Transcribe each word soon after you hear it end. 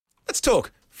Let's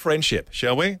talk friendship,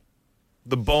 shall we?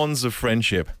 The bonds of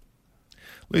friendship.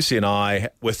 Lucy and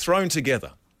I were thrown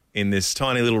together in this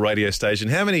tiny little radio station.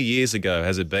 How many years ago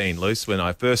has it been, Luce, when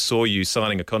I first saw you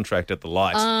signing a contract at the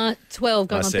Light? 12,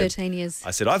 going on 13 years.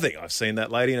 I said, I think I've seen that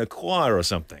lady in a choir or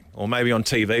something, or maybe on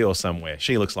TV or somewhere.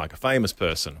 She looks like a famous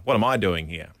person. What am I doing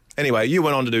here? Anyway, you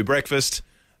went on to do breakfast.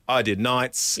 I did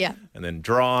nights. Yeah. And then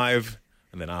drive.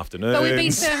 And then afternoons. But we've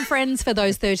been firm friends for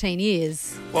those 13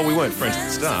 years. Well, we weren't friends at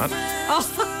the start.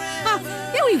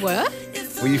 Oh, yeah, we were.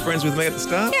 Were you friends with me at the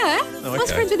start? Yeah. Oh, I was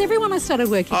okay. friends with everyone I started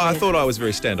working with. I thought I was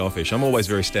very standoffish. I'm always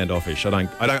very standoffish. I don't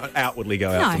outwardly go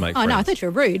out to make friends. No, I thought you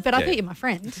were rude, but I Yeah. thought you were my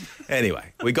friend.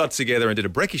 Anyway, we got together and did a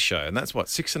brekkie show, and that's,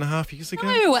 6.5 years ago?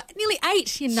 No, nearly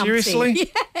 8, you numpty.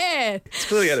 Seriously? Yeah. It's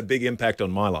clearly had a big impact on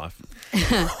my life.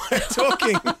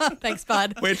 Thanks,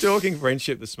 bud. We're talking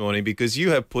friendship this morning because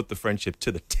you have put the friendship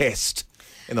to the test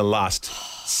in the last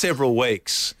several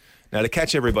weeks. Now, to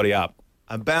catch everybody up,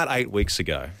 about 8 weeks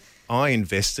ago, I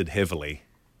invested heavily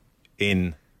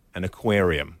in an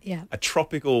aquarium, Yeah. a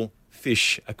tropical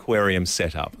fish aquarium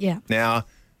setup. Yeah. Now,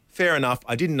 fair enough,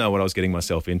 I didn't know what I was getting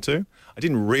myself into. I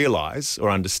didn't realise or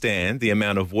understand the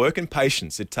amount of work and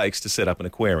patience it takes to set up an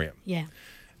aquarium. Yeah.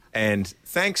 And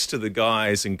thanks to the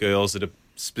guys and girls at a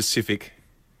specific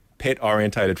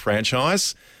pet-orientated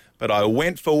franchise, but I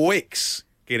went for weeks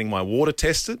getting my water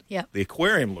tested. Yeah. The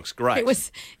aquarium looks great. It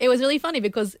was really funny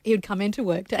because he would come into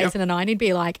work to Asen and I and he'd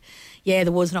be like, yeah,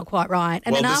 the water's not quite right.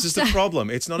 And well, then this is the problem.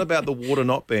 It's not about the water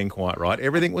not being quite right.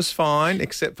 Everything was fine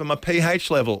except for my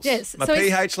pH levels. Yes, My so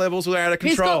pH levels were out of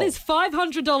He's control. got this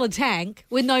 $500 tank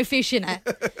with no fish in it.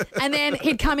 And then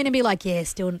he'd come in and be like, yeah,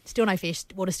 still no fish,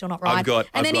 water's still not right. I've got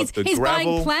and then the he's gravel.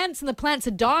 buying plants and the plants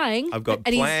are dying. I've got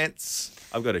and plants.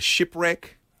 I've got a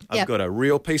shipwreck. I've Yep. got a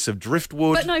real piece of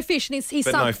driftwood. But no fish, and he's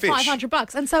But sunk no fish.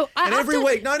 $500. And so and every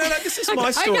week, no, this is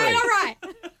my story. Okay, all right.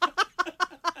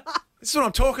 This is what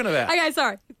I'm talking about. Okay,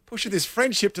 sorry. Pushing this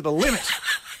friendship to the limit.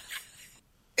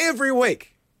 Every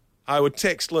week, I would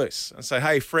text Luce and say,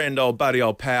 hey, friend, old buddy,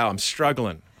 old pal, I'm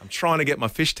struggling. I'm trying to get my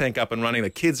fish tank up and running. The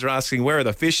kids are asking, where are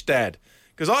the fish, Dad?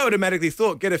 Because I automatically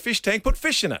thought, get a fish tank, put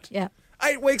fish in it. Yeah.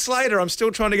 8 weeks later, I'm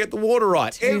still trying to get the water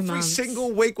right. 2 Every months.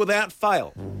 single week without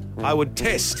fail, I would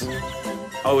text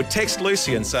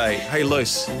Lucy and say, hey,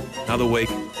 Luce, another week,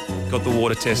 got the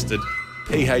water tested,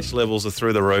 pH levels are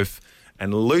through the roof.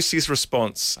 And Lucy's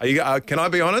response, can I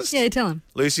be honest? Yeah, tell him.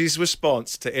 Lucy's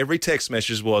response to every text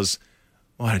message was,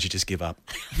 why don't you just give up?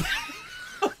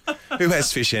 Who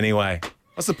has fish anyway?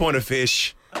 What's the point of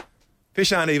fish?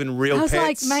 Fish aren't even real I was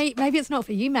pets. like, mate, maybe it's not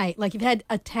for you, mate. Like, you've had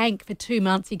a tank for 2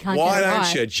 months, you can't Why get it don't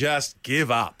right. you just give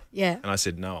up? Yeah. And I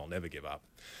said, no, I'll never give up.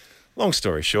 Long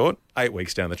story short, 8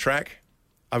 weeks down the track,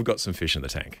 I've got some fish in the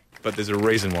tank. But there's a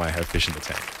reason why I have fish in the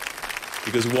tank.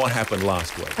 Because what happened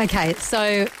last week? Okay,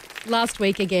 so last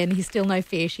week again, he's still no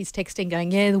fish. He's texting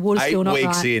going, yeah, the water's 8 still not right.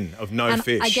 weeks in of no and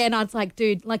fish. Again, I was like,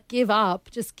 dude, like, give up.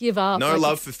 Just give up. No Like,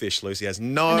 love it's- for fish, Lucy has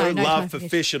no No time love for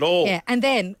fish at all. Yeah, and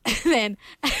then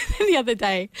the other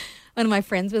day, one of my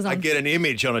friends was on. I get an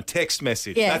image on a text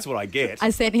message. Yeah. That's what I get. I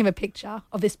sent him a picture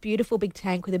of this beautiful big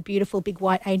tank with a beautiful big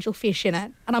white angel fish in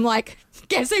it. And I'm like,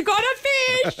 guess who got a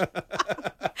fish?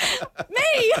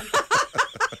 Me.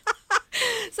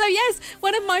 So, yes,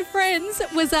 one of my friends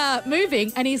was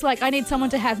moving and he's like, I need someone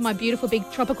to have my beautiful big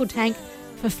tropical tank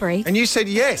for free. And you said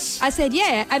yes. I said,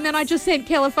 yeah. And then I just sent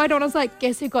Kel a photo and I was like,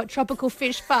 guess who got tropical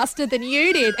fish faster than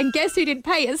you did? And guess who didn't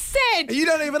pay a cent? You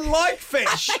don't even like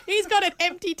fish. He's got an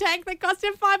empty tank that cost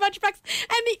him $500.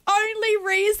 And the only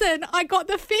reason I got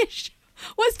the fish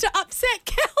was to upset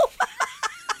Kel.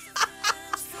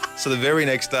 So the very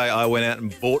next day, I went out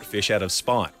and bought fish out of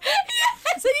spite.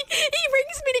 Yes, and he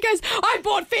rings me and he goes, I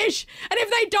bought fish, and if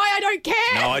they die, I don't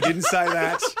care. No, I didn't say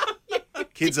that.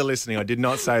 Kids are listening. I did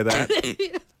not say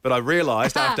that. But I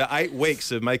realised after 8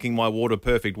 weeks of making my water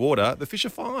perfect water, the fish are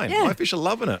fine. Yeah. My fish are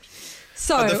loving it.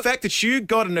 So But the fact that you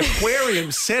got an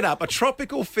aquarium set up, a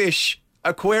tropical fish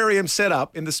aquarium set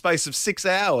up in the space of 6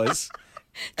 hours,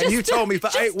 and you told me for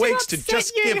 8 weeks to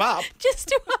just give up. Just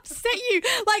to upset you.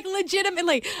 Like,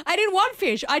 legitimately. I didn't want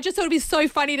fish. I just thought it'd be so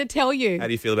funny to tell you. How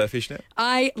do you feel about fish now?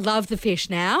 I love the fish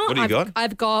now. What do you got?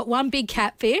 I've got one big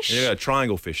catfish. You got a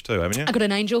triangle fish too, haven't you? I've got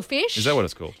an angel fish. Is that what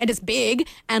it's called? And it's big.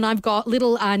 And I've got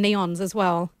little neons as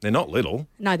well. They're not little.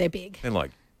 No, they're big. They're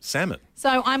like salmon.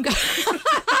 So I'm going.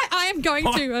 I am going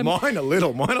to. Mine are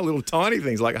little tiny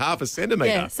things, like half a centimetre.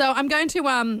 Yeah, so I'm going to.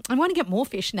 I want to get more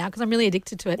fish now because I'm really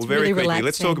addicted to it. It's Well, very really quickly, relaxing.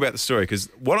 let's talk about the story, because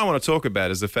what I want to talk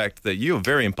about is the fact that you are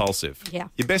very impulsive. Yeah.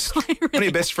 One of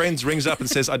your best friends rings up and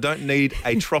says, I don't need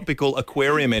a tropical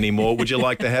aquarium anymore. Would you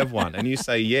like to have one? And you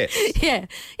say yes. Yeah.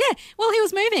 Well, he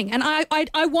was moving, and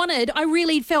I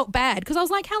really felt bad because I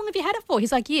was like, "How long have you had it for?"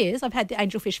 He's like, "Years. I've had the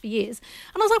angelfish for years."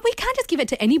 And I was like, "We can't just give it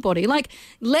to anybody. Like,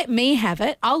 let me have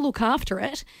it. I'll look after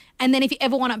it, and then if you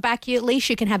ever want it back, at least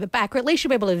you can have it back, or at least you'll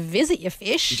be able to visit your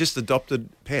fish." You just adopted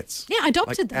pets. Yeah, I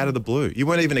adopted them out of the blue. You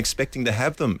weren't even expecting to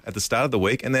have them at the start of the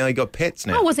week, and now you got pets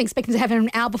now. I wasn't expecting to have him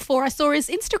an hour before I saw his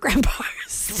Instagram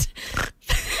post.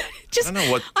 I don't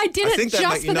know what. I did it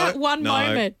just for that one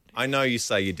moment. I know you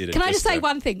say you did it. Can I just say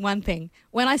one thing?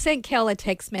 When I sent Kel a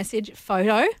text message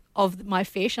photo of my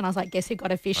fish and I was like, guess who got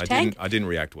a fish tank? I didn't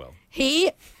react well.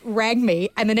 He rang me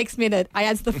and the next minute I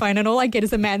answer the phone and all I get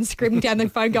is a man screaming down the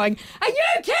phone going, "Are you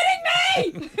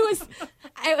kidding me?"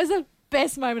 It was the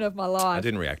best moment of my life. I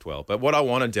didn't react well. But what I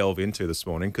want to delve into this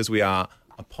morning, because we are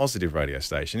a positive radio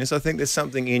station, is I think there's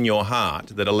something in your heart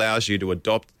that allows you to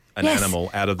adopt an animal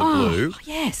out of the blue.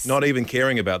 Yes. Not even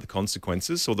caring about the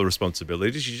consequences or the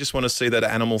responsibilities. You just want to see that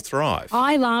animal thrive.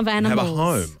 I love animals. Have a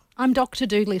home. I'm Dr.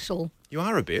 Doolittle. You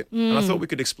are a bit. And I thought we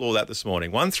could explore that this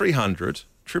morning. 1300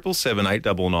 777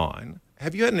 899.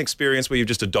 Have you had an experience where you've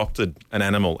just adopted an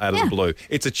animal out of the blue?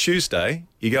 It's a Tuesday,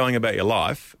 you're going about your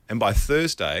life, and by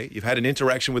Thursday, you've had an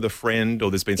interaction with a friend or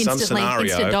there's been some scenario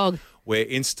instant dog. where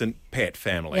instant pet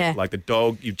family, Yeah. like the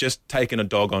dog, you've just taken a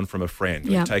dog on from a friend,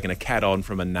 or you've taken a cat on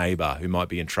from a neighbour who might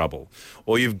be in trouble,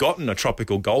 or you've gotten a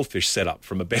tropical goldfish set up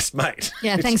from a best mate.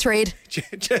 Yeah, thanks, Reed.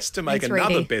 Just to make Thanks,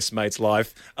 another Reedy. best mate's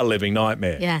life a living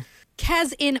nightmare. Yeah.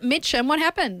 Kaz in Mitcham, what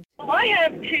happened? I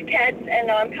have 2 cats and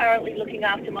I'm currently looking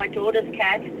after my daughter's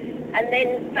cat. And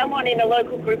then someone in a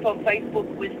local group on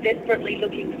Facebook was desperately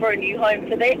looking for a new home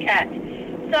for their cat.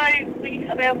 So we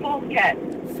have our 4th cat.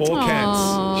 4 cats.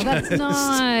 Oh, that's Just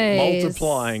nice.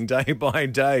 multiplying day by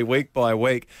day, week by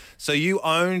week. So you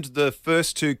owned the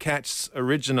first 2 cats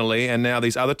originally, and now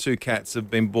these other 2 cats have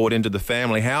been brought into the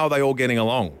family. How are they all getting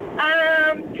along?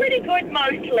 Pretty good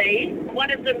mostly. One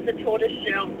of them's a tortoise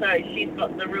shell, so she's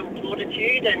got the real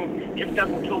tortitude and just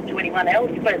doesn't talk to anyone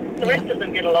else, but the rest of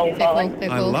them get along fine.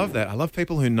 They're I cool. love that. I love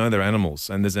people who know their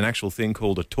animals, and there's an actual thing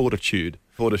called a tortitude,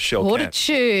 tortoise shell cat.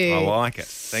 Tortitude. I like it.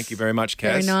 Thank you very much,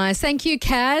 Kaz. Very nice. Thank you,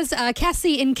 Kaz.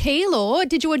 Cassie in Keilor,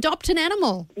 did you adopt an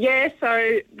animal? Yeah, so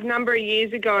a number of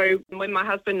years ago when my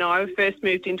husband and I first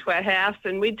moved into our house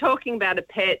and we're talking about a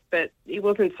pet, but he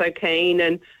wasn't so keen.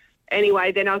 And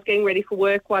anyway, then I was getting ready for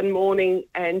work one morning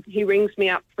and he rings me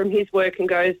up from his work and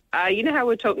goes, you know how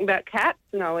we're talking about cats?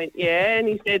 And I went, yeah. And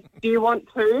he said, do you want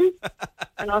 2?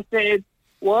 And I said,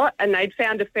 what? And they'd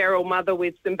found a feral mother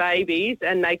with some babies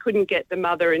and they couldn't get the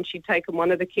mother and she'd taken one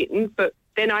of the kittens. But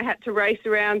then I had to race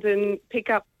around and pick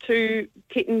up 2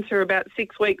 kittens who are about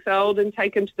 6 weeks old and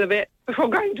take them to the vet before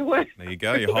going to work. There you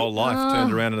go. Your whole life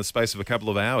turned around in the space of a couple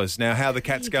of hours. Now, how are the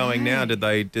cats going now? Did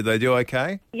they do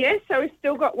okay? Yes, so we've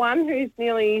still got one who's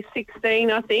nearly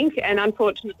 16, I think, and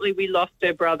unfortunately we lost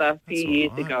her brother a few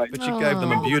years ago. But you gave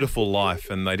them a beautiful life,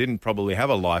 and they didn't probably have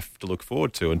a life to look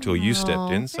forward to until you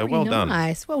stepped in. So well done.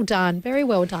 Nice. Well done. Very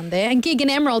well done there. And Gig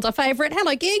and Emerald, our favourite.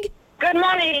 Hello, Gig. Good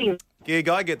morning. Gig,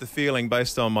 I get the feeling,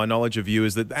 based on my knowledge of you,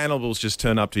 is that animals just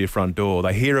turn up to your front door.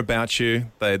 They hear about you,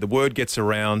 the word gets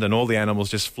around, and all the animals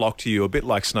just flock to you, a bit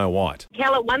like Snow White.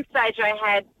 Kel, at one stage I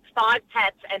had 5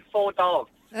 cats and 4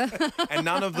 dogs. And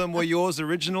none of them were yours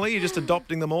originally? You're just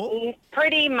adopting them all?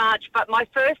 Pretty much, but my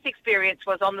first experience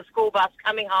was on the school bus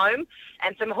coming home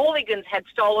and some hooligans had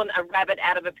stolen a rabbit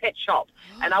out of a pet shop.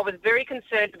 And I was very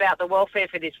concerned about the welfare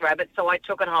for this rabbit, so I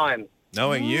took it home.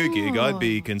 Knowing you, Gig, I'd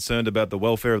be concerned about the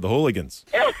welfare of the hooligans.